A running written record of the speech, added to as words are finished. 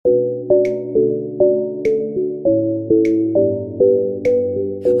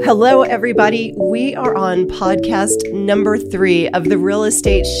Hello, everybody. We are on podcast number 3 of the Real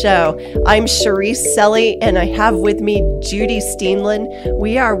Estate Show. I'm Charisse Selly, and I have with me Judy Steenland.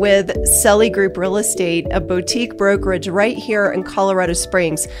 We are with Selly Group Real Estate, a boutique brokerage right here in Colorado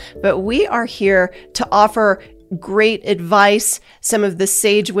Springs. But we are here to offer great advice, some of the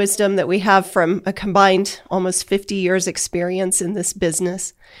sage wisdom that we have from a combined almost 50 years experience in this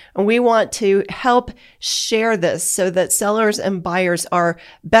business. And we want to help share this so that sellers and buyers are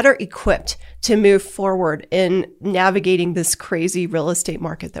better equipped to move forward in navigating this crazy real estate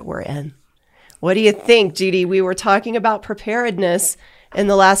market that we're in. What do you think, Judy? We were talking about preparedness in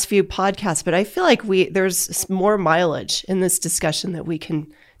the last few podcasts, but I feel like there's more mileage in this discussion that we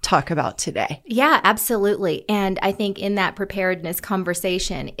can talk about today. Yeah, absolutely. And I think in that preparedness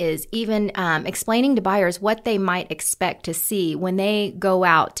conversation is even explaining to buyers what they might expect to see when they go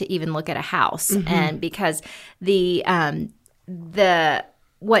out to even look at a house. Mm-hmm. And because the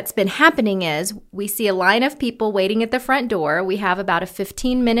what's been happening is we see a line of people waiting at the front door. We have about a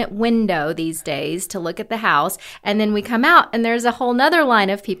 15-minute window these days to look at the house. And then we come out and there's a whole nother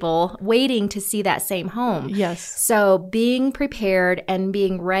line of people waiting to see that same home. Yes. So being prepared and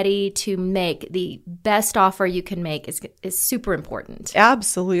being ready to make the best offer you can make is super important.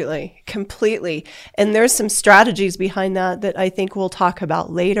 Absolutely. Completely. And there's some strategies behind that I think we'll talk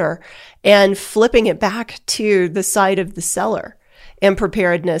about later. And flipping it back to the side of the seller and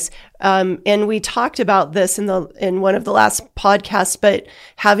preparedness. And we talked about this in one of the last podcasts, but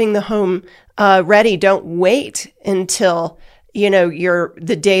having the home ready, don't wait until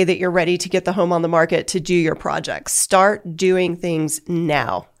the day that you're ready to get the home on the market to do your projects. Start doing things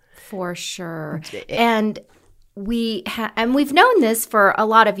now. For sure. And we've known this for a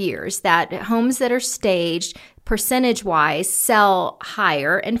lot of years, that homes that are staged percentage-wise sell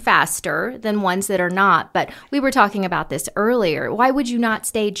higher and faster than ones that are not. But we were talking about this earlier. Why would you not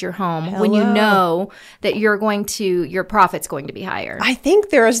stage your home when you know that your profit's going to be higher? I think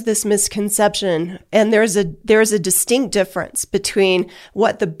there is this misconception, and there's a distinct difference between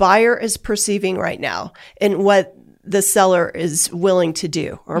what the buyer is perceiving right now and what the seller is willing to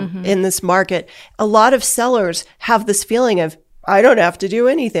do in this market. A lot of sellers have this feeling of, I don't have to do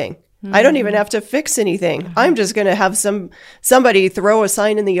anything. I don't even have to fix anything. I'm just going to have somebody throw a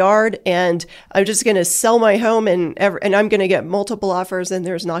sign in the yard, and I'm just going to sell my home, and I'm going to get multiple offers, and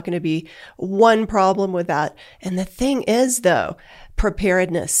there's not going to be one problem with that. And the thing is, though,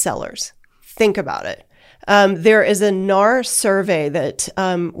 preparedness sellers, think about it. There is a NAR survey that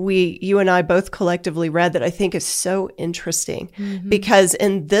you and I both collectively read that I think is so interesting, because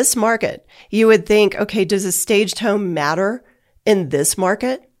in this market, you would think, okay, does a staged home matter in this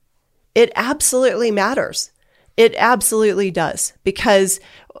market? It absolutely matters. It absolutely does. Because,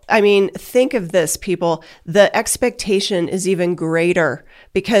 think of this, people. The expectation is even greater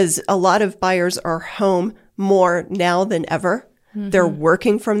because a lot of buyers are home more now than ever. Mm-hmm. They're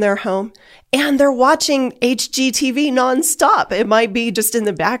working from their home and they're watching HGTV nonstop. It might be just in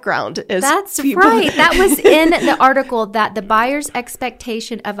the background. That's right. That was in the article, that the buyer's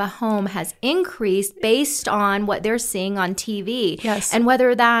expectation of a home has increased based on what they're seeing on TV. Yes. And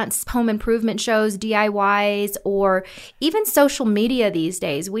whether that's home improvement shows, DIYs, or even social media these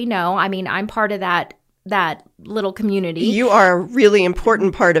days. We know, I'm part of that little community. You are a really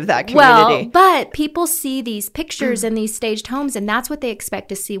important part of that community. Well, but people see these pictures and these staged homes, and that's what they expect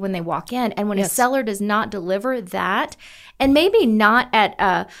to see when they walk in. And when a seller does not deliver that, and maybe not at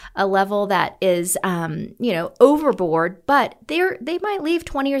a level that is, overboard, but they might leave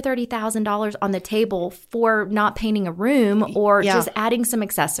 $20,000 or $30,000 on the table for not painting a room or just adding some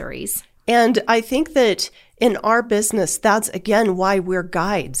accessories. And I think that in our business, that's again why we're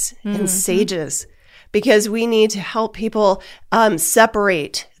guides and sages. Because we need to help people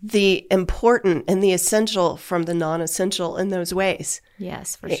separate the important and the essential from the non-essential in those ways.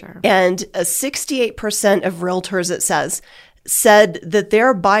 Yes, for sure. And 68% of realtors, it said that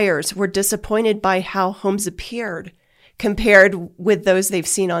their buyers were disappointed by how homes appeared compared with those they've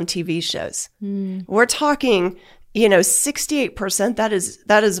seen on TV shows. We're talking 68%,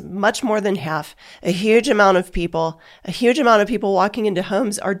 that is much more than half. A huge amount of people walking into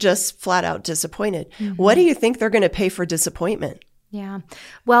homes are just flat out disappointed. What do you think they're going to pay for disappointment? Yeah.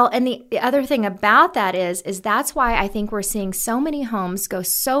 Well, and the other thing about that is that's why I think we're seeing so many homes go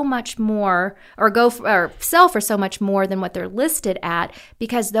so much more or sell for so much more than what they're listed at,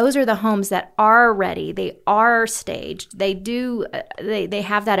 because those are the homes that are ready. They are staged. They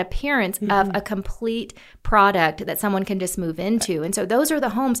have that appearance of a complete product that someone can just move into. And so those are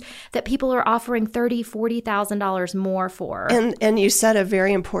the homes that people are offering $30,000, $40,000 more for. And you said a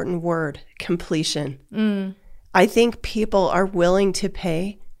very important word, completion. I think people are willing to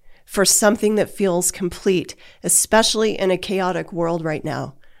pay for something that feels complete, especially in a chaotic world right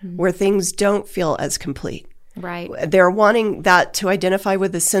now where things don't feel as complete. Right. They're wanting that to identify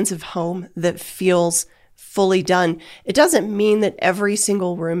with a sense of home that feels fully done. It doesn't mean that every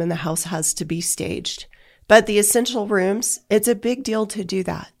single room in the house has to be staged, but the essential rooms, it's a big deal to do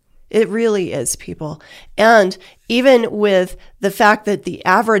that. It really is, people. And even with the fact that the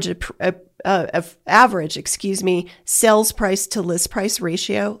average sales price to list price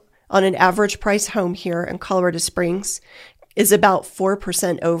ratio on an average price home here in Colorado Springs is about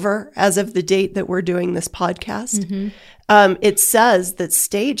 4% over as of the date that we're doing this podcast. It says that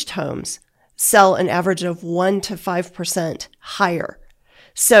staged homes sell an average of 1% to 5% higher.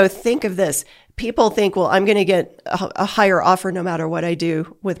 So think of this. People think, well, I'm going to get a higher offer no matter what I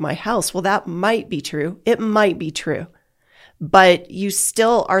do with my house. Well, that might be true. It might be true. But you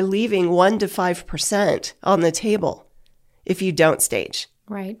still are leaving 1% to 5% on the table if you don't stage.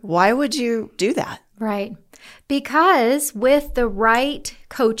 Right. Why would you do that? Right. Because with the right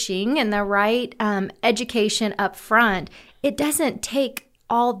coaching and the right education up front, it doesn't take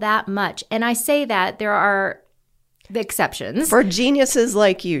all that much. And I say that there are the exceptions. For geniuses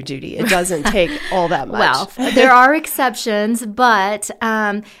like you, Judy, it doesn't take all that much. Well, there are exceptions, but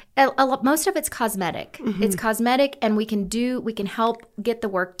most of it's cosmetic. It's cosmetic, and we can help get the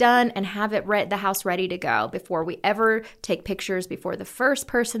work done and have it the house ready to go before we ever take pictures, before the first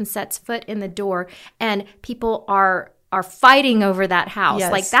person sets foot in the door, and people are fighting over that house. Yes.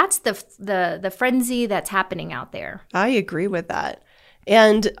 Like that's the frenzy that's happening out there. I agree with that.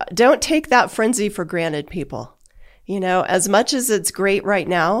 And don't take that frenzy for granted, people. You know, as much as it's great right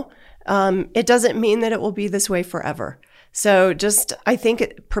now, it doesn't mean that it will be this way forever. So I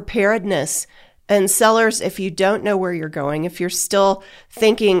think preparedness and sellers, if you don't know where you're going, if you're still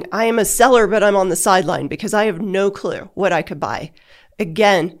thinking, I am a seller, but I'm on the sideline because I have no clue what I could buy.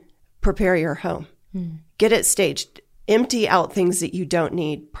 Again, prepare your home. Get it staged. Empty out things that you don't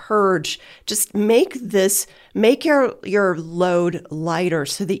need. Purge. Just make your load lighter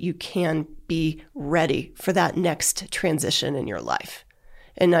so that you can be ready for that next transition in your life.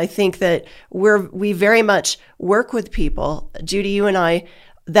 And I think that we very much work with people, Judy, you and I,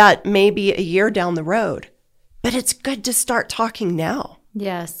 that may be a year down the road, but it's good to start talking now.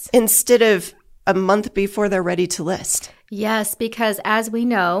 Yes. Instead of a month before they're ready to list. Yes, because as we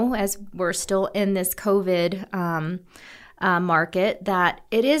know, as we're still in this COVID market, that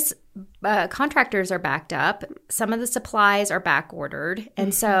it is contractors are backed up. Some of the supplies are back ordered,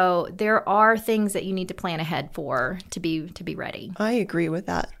 and so there are things that you need to plan ahead for to be ready. I agree with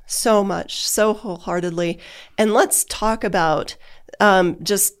that so much, so wholeheartedly. And let's talk about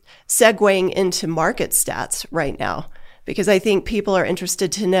just segueing into market stats right now, because I think people are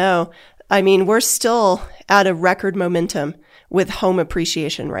interested to know. I mean, we're still at a record momentum with home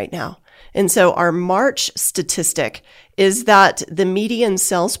appreciation right now. And so our March statistic is that the median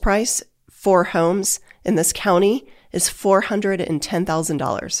sales price for homes in this county is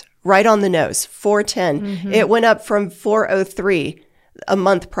 $410,000. Right on the nose, $410,000. It went up from $403,000 a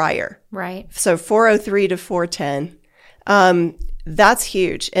month prior. Right. So $403,000 to $410,000. That's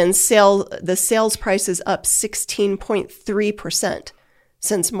huge. And the sales price is up 16.3%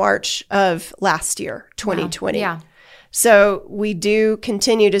 since March of last year, 2020. Wow. Yeah. So we do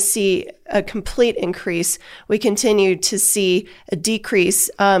continue to see a complete increase. We continue to see a decrease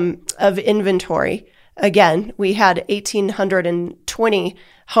of inventory. Again, we had 1,820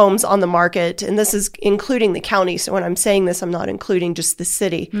 homes on the market, and this is including the county. So when I'm saying this, I'm not including just the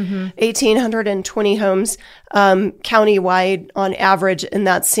city. 1,820 homes countywide on average, and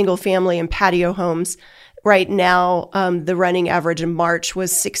that's single family and patio homes. Right now, the running average in March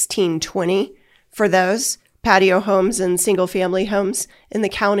was 1,620 for those patio homes and single family homes in the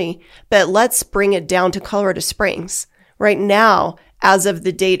county. But let's bring it down to Colorado Springs. Right now, as of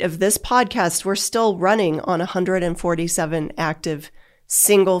the date of this podcast, we're still running on 147 active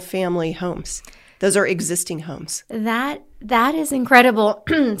single family homes. Those are existing homes. That is incredible.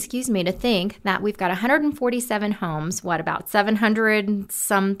 Excuse me, to think that we've got 147 homes. What, about 700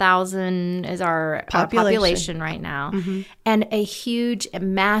 some thousand is our population right now, and a huge,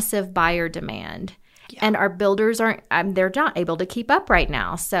 massive buyer demand. Yeah. And our builders they're not able to keep up right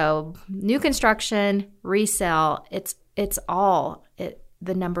now. So new construction, resale,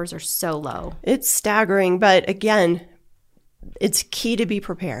 the numbers are so low. It's staggering, but again, it's key to be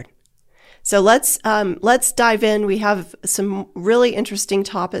prepared. So let's dive in. We have some really interesting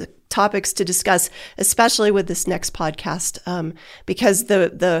topics to discuss, especially with this next podcast, because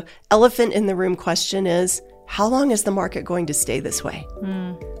the elephant in the room question is, how long is the market going to stay this way?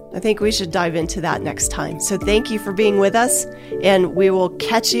 I think we should dive into that next time. So thank you for being with us, and we will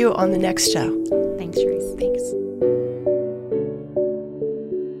catch you on the next show. Thanks, Therese. Thanks.